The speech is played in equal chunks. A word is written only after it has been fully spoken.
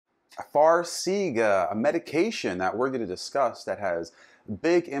Farxiga, a medication that we're going to discuss that has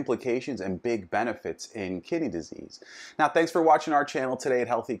big implications and big benefits in kidney disease. Now, thanks for watching our channel today at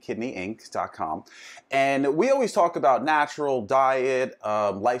healthykidneyinc.com. And we always talk about natural diet,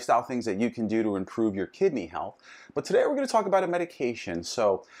 lifestyle things that you can do to improve your kidney health. But today we're going to talk about a medication.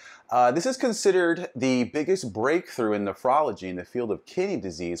 This is considered the biggest breakthrough in nephrology in the field of kidney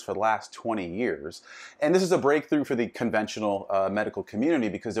disease for the last 20 years. And this is a breakthrough for the conventional medical community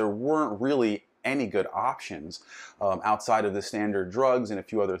because there weren't really any good options outside of the standard drugs and a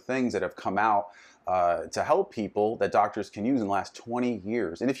few other things that have come out to help people that doctors can use in the last 20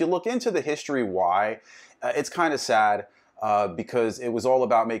 years. And if you look into the history why, it's kind of sad. Because it was all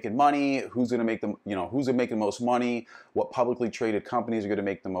about making money, who's going to make them, who's going to make the most money, what publicly traded companies are going to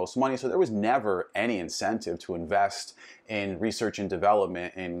make the most money. So there was never any incentive to invest in research and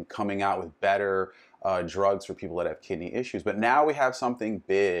development and coming out with better drugs for people that have kidney issues. But now we have something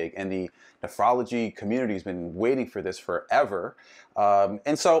big, and the nephrology community has been waiting for this forever.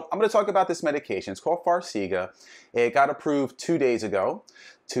 And so I'm going to talk about this medication. It's called Farxiga. It got approved 2 days ago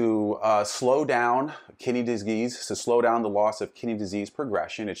to slow down kidney disease, to slow down the loss of kidney disease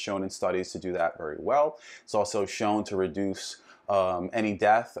progression. It's shown in studies to do that very well. It's also shown to reduce any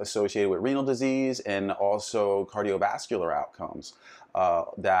death associated with renal disease and also cardiovascular outcomes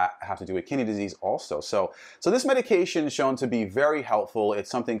that have to do with kidney disease also. So this medication is shown to be very helpful. It's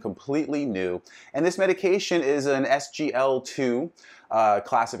something completely new. And this medication is an SGL2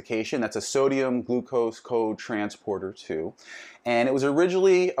 classification. That's a sodium glucose cotransporter 2. And it was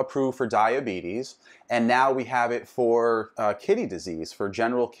originally approved for diabetes, and now we have it for kidney disease, for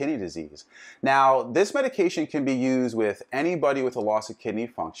general kidney disease. Now, this medication can be used with anybody with a loss of kidney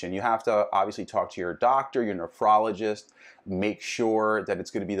function. You have to obviously talk to your doctor, your nephrologist, make sure that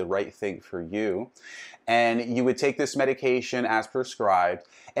it's going to be the right thing for you. And you would take this medication as prescribed.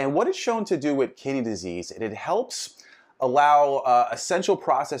 And what it's shown to do with kidney disease, it helps allow essential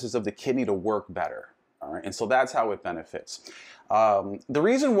processes of the kidney to work better. All right, and so that's how it benefits. The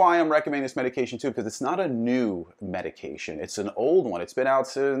reason why I'm recommending this medication too, because it's not a new medication. It's an old one. It's been out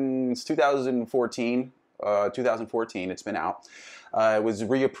since 2014. 2014, it's been out. It was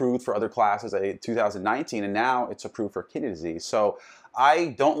reapproved for other classes in 2019, and now it's approved for kidney disease. So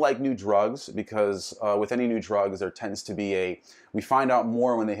I don't like new drugs because with any new drugs, there tends to be we find out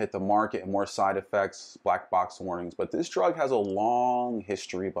more when they hit the market and more side effects, black box warnings. But this drug has a long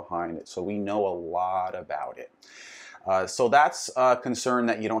history behind it, so we know a lot about it. So that's a concern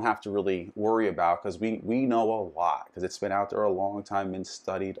that you don't have to really worry about because we know a lot because it's been out there a long time, been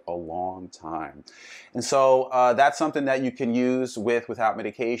studied a long time. And so that's something that you can use without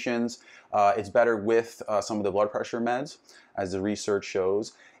medications. It's better with some of the blood pressure meds, as the research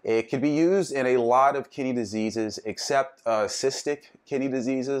shows. It can be used in a lot of kidney diseases except cystic kidney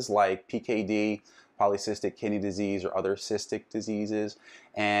diseases like PKD, polycystic kidney disease, or other cystic diseases,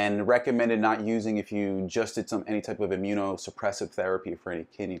 and recommended not using if you just did any type of immunosuppressive therapy for any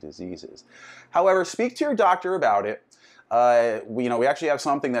kidney diseases. However, speak to your doctor about it. We actually have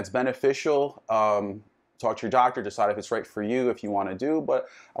something that's beneficial. Talk to your doctor, decide if it's right for you, if you want to do, but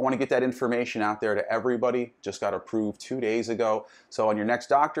I want to get that information out there to everybody. Just got approved 2 days ago. So on your next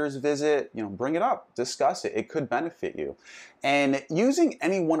doctor's visit, bring it up, discuss it. It could benefit you. And using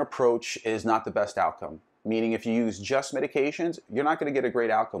any one approach is not the best outcome. Meaning if you use just medications, you're not going to get a great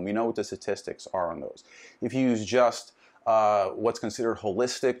outcome. We know what the statistics are on those. If you use just what's considered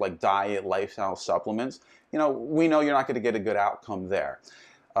holistic, like diet, lifestyle, supplements, we know you're not going to get a good outcome there.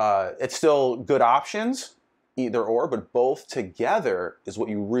 It's still good options, either or, but both together is what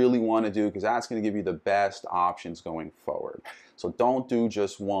you really want to do because that's going to give you the best options going forward. So don't do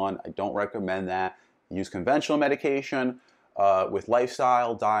just one. I don't recommend that. Use conventional medication with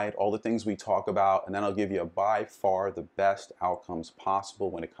lifestyle, diet, all the things we talk about, and then I'll give you by far the best outcomes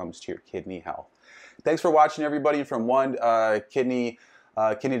possible when it comes to your kidney health. Thanks for watching, everybody, from one kidney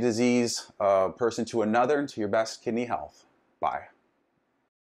disease person to another, and to your best kidney health. Bye.